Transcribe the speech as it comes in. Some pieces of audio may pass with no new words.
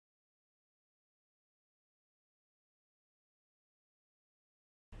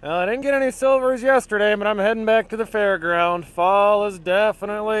Well, I didn't get any silvers yesterday, but I'm heading back to the fairground. Fall is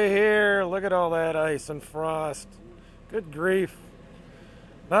definitely here. Look at all that ice and frost. Good grief.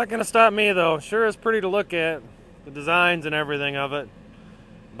 Not going to stop me, though. Sure is pretty to look at, the designs and everything of it.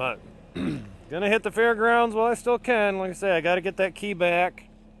 But, gonna hit the fairgrounds while I still can. Like I say, I got to get that key back.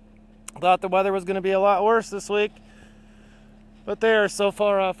 Thought the weather was going to be a lot worse this week. But they are so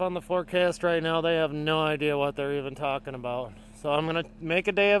far off on the forecast right now, they have no idea what they're even talking about. So I'm going to make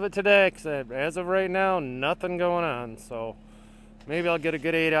a day of it today, because as of right now, nothing going on. So maybe I'll get a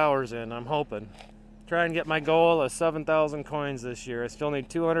good 8 hours in, I'm hoping. Try and get my goal of 7,000 coins this year. I still need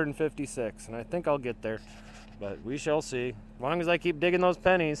 256, and I think I'll get there. But we shall see. As long as I keep digging those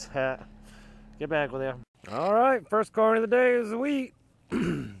pennies. Get back with you. All right, first coin of the day is wheat.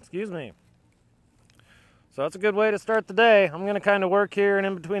 Excuse me. So that's a good way to start the day. I'm going to kind of work here and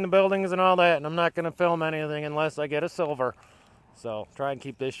in between the buildings and all that, and I'm not going to film anything unless I get a silver. So try and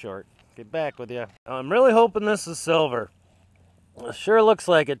keep this short. Get back with you. I'm really hoping this is silver. It sure looks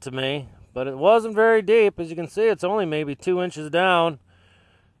like it to me, but it wasn't very deep. As you can see, it's only maybe 2 inches down,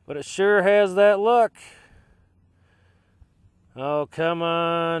 but it sure has that look. Oh, come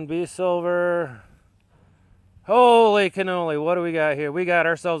on, be silver. Holy cannoli, what do we got here? We got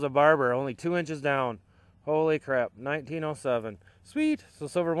ourselves a barber, only 2 inches down. Holy crap, 1907. Sweet, so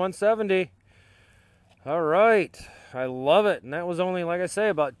silver 170. All right, I love it. And that was only, like I say,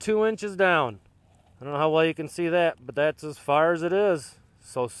 about 2 inches down. I don't know how well you can see that, but that's as far as it is.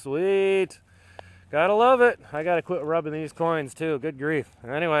 So sweet. Gotta love it. I gotta quit rubbing these coins too, good grief.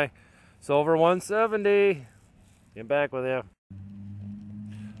 Anyway, silver 170. Get back with you.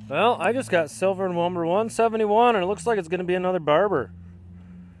 Well, I just got silver number 171, and it looks like it's gonna be another barber.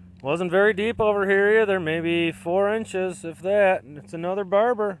 Wasn't very deep over here either, maybe 4 inches, if that, and it's another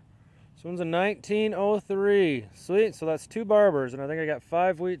barber. This one's a 1903. Sweet, so that's 2 barbers, and I think I got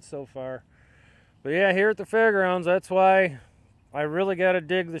 5 wheats so far. But yeah, here at the fairgrounds, that's why I really got to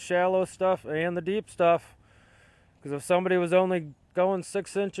dig the shallow stuff and the deep stuff. Because if somebody was only going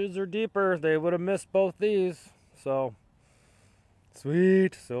 6 inches or deeper, they would have missed both these. So,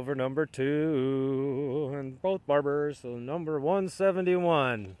 sweet, silver number 2, and both barbers, so number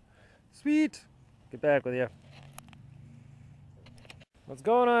 171. Sweet. Get back with you. What's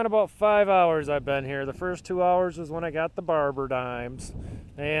going on? About 5 hours I've been here. The first 2 hours was when I got the barber dimes.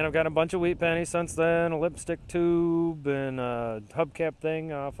 And I've got a bunch of wheat pennies since then, a lipstick tube, and a hubcap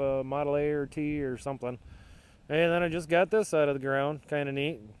thing off a Model A or T or something. And then I just got this out of the ground. Kind of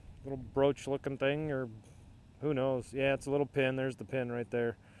neat. Little brooch looking thing, or who knows. Yeah, it's a little pin. There's the pin right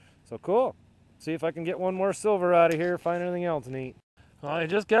there. So cool. See if I can get one more silver out of here, find anything else neat. Well, I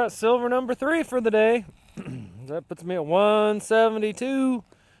just got silver number 3 for the day. That puts me at 172.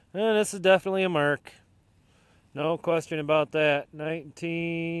 And this is definitely a mark. No question about that.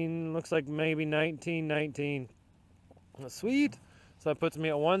 19, looks like maybe 1919. Sweet. So that puts me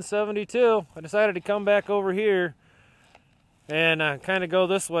at 172. I decided to come back over here and kind of go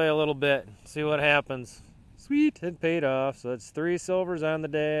this way a little bit. See what happens. Sweet. It paid off. So it's 3 silvers on the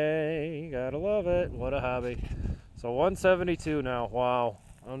day. Gotta love it. What a hobby. So 172 now. Wow.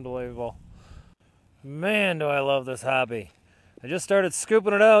 Unbelievable. Man, do I love this hobby. I just started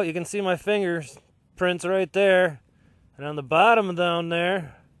scooping it out. You can see my fingers prints right there. And on the bottom down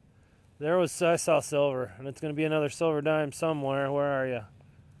there, I saw silver. And it's going to be another silver dime somewhere. Where are you?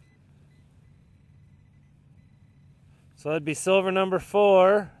 So that'd be silver number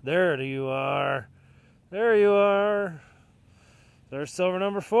 4. There you are. There you are. There's silver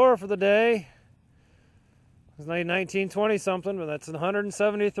number 4 for the day. It's like 1920 something, but that's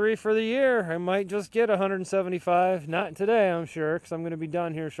 173 for the year. I might just get 175. Not today, I'm sure, because I'm going to be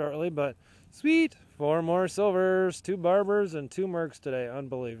done here shortly, but sweet. 4 more silvers, 2 barbers, and 2 mercs today.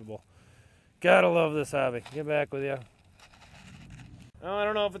 Unbelievable. Gotta love this hobby. Get back with you. Oh, I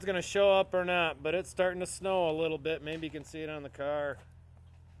don't know if it's going to show up or not, but it's starting to snow a little bit. Maybe you can see it on the car.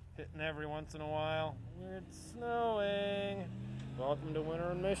 Hitting every once in a while. It's snowing. Welcome to winter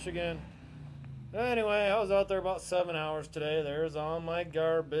in Michigan. Anyway, I was out there about 7 hours today. There's all my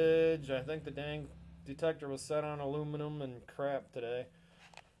garbage. I think the dang detector was set on aluminum and crap today.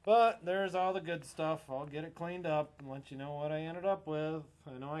 But there's all the good stuff. I'll get it cleaned up and let you know what I ended up with.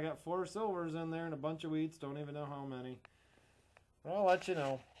 I know I got 4 silvers in there and a bunch of wheats. Don't even know how many. But I'll let you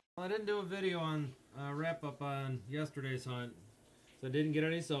know. Well, I didn't do a video on wrap-up on yesterday's hunt. So I didn't get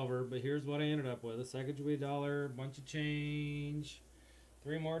any silver, but here's what I ended up with. A Sacagawea dollar, bunch of change,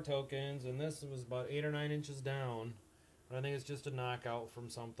 3 more tokens, and this was about 8 or 9 inches down. But I think it's just a knockout from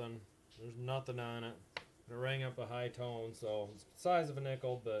something. There's nothing on it. It rang up a high tone, so it's the size of a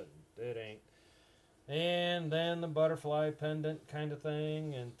nickel, but it ain't. And then the butterfly pendant kind of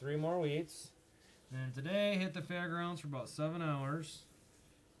thing, and 3 more wheats. And today hit the fairgrounds for about 7 hours.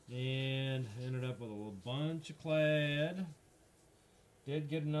 And ended up with a little bunch of clad. Did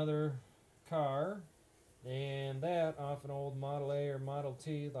get another car. And that off an old Model A or Model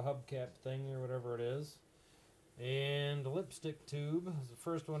T, the hubcap thing or whatever it is. And the lipstick tube is the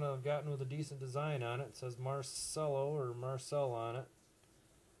first one I've gotten with a decent design on it. It says Marcello or Marcel on it.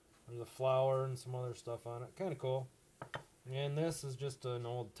 There's a flower and some other stuff on it. Kind of cool. And this is just an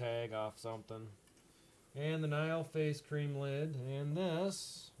old tag off something. And the Nile face cream lid. And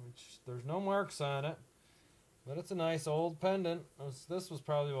this, which there's no marks on it, but it's a nice old pendant. This was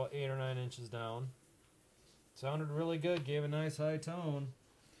probably about 8 or 9 inches down. Sounded really good, gave a nice high tone.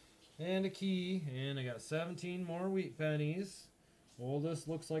 And a key, and I got 17 more wheat pennies. Oldest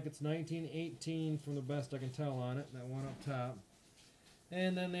looks like it's 1918 from the best I can tell on it, that one up top.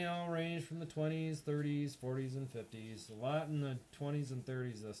 And then they all range from the 20s, 30s, 40s, and 50s. A lot in the 20s and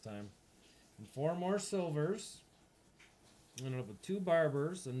 30s this time. And 4 more silvers. I ended up with 2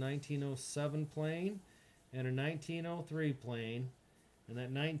 barbers, a 1907 plane and a 1903 plane. And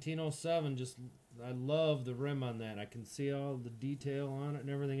that 1907, just, I love the rim on that. I can see all the detail on it and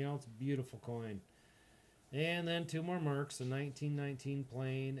everything else. Beautiful coin. And then 2 more marks, a 1919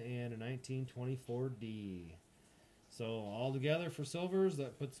 plane and a 1924D. So all together for silvers,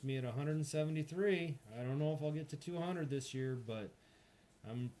 that puts me at 173. I don't know if I'll get to 200 this year, but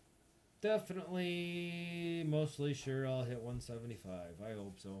I'm definitely mostly sure I'll hit 175. I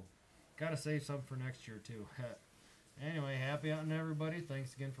hope so. Gotta save some for next year too. Anyway, happy hunting everybody.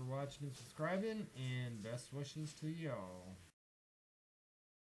 Thanks again for watching and subscribing, and best wishes to y'all.